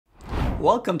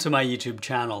Welcome to my YouTube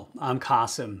channel. I'm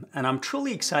Kasim, and I'm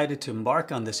truly excited to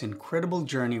embark on this incredible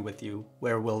journey with you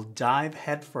where we'll dive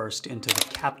headfirst into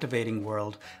the captivating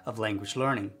world of language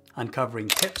learning, uncovering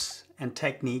tips and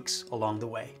techniques along the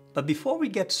way. But before we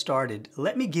get started,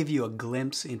 let me give you a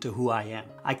glimpse into who I am.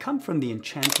 I come from the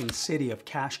enchanting city of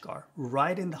Kashgar,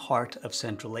 right in the heart of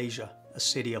Central Asia, a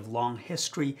city of long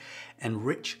history and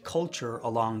rich culture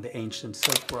along the ancient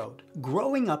Silk Road.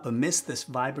 Growing up amidst this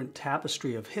vibrant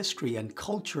tapestry of history and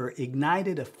culture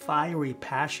ignited a fiery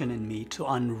passion in me to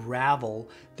unravel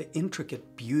the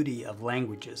intricate beauty of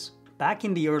languages. Back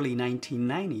in the early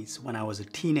 1990s, when I was a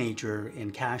teenager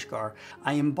in Kashgar,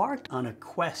 I embarked on a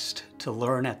quest to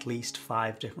learn at least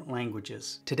 5 different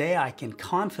languages. Today, I can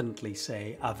confidently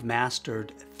say I've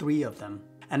mastered 3 of them.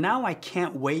 And now I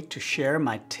can't wait to share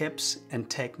my tips and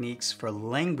techniques for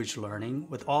language learning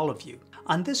with all of you.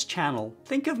 On this channel,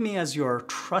 think of me as your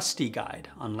trusty guide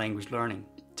on language learning.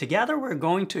 Together, we're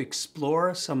going to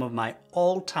explore some of my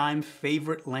all-time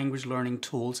favorite language learning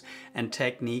tools and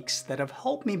techniques that have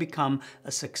helped me become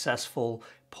a successful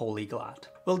polyglot.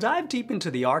 We'll dive deep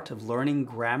into the art of learning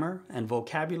grammar and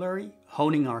vocabulary,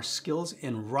 honing our skills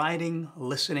in writing,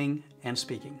 listening, and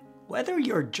speaking. Whether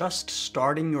you're just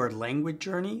starting your language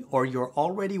journey or you're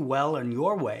already well on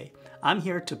your way, I'm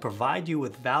here to provide you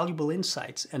with valuable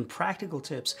insights and practical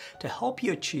tips to help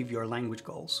you achieve your language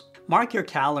goals. Mark your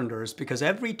calendars because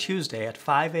every Tuesday at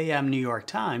 5 a.m. New York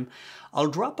time, I'll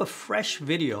drop a fresh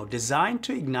video designed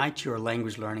to ignite your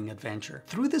language learning adventure.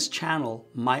 Through this channel,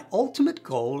 my ultimate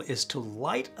goal is to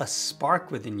light a spark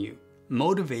within you,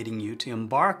 motivating you to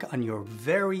embark on your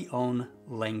very own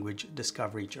language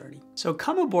discovery journey. So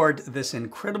come aboard this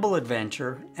incredible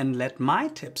adventure and let my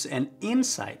tips and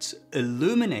insights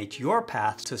illuminate your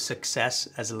path to success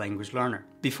as a language learner.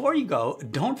 Before you go,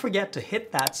 don't forget to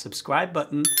hit that subscribe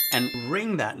button and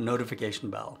ring that notification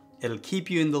bell. It'll keep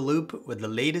you in the loop with the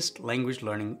latest language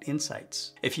learning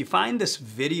insights. If you find this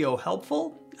video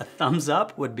helpful, a thumbs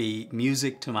up would be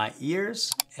music to my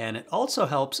ears, and it also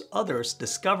helps others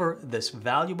discover this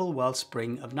valuable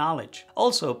wellspring of knowledge.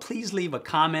 Also, please leave a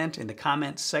comment in the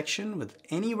comments section with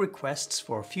any requests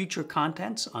for future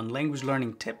contents on language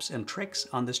learning tips and tricks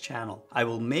on this channel. I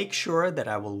will make sure that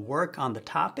I will work on the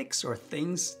topics or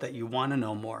things that you want to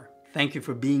know more. Thank you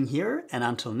for being here, and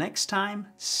until next time,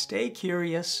 stay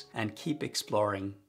curious and keep exploring.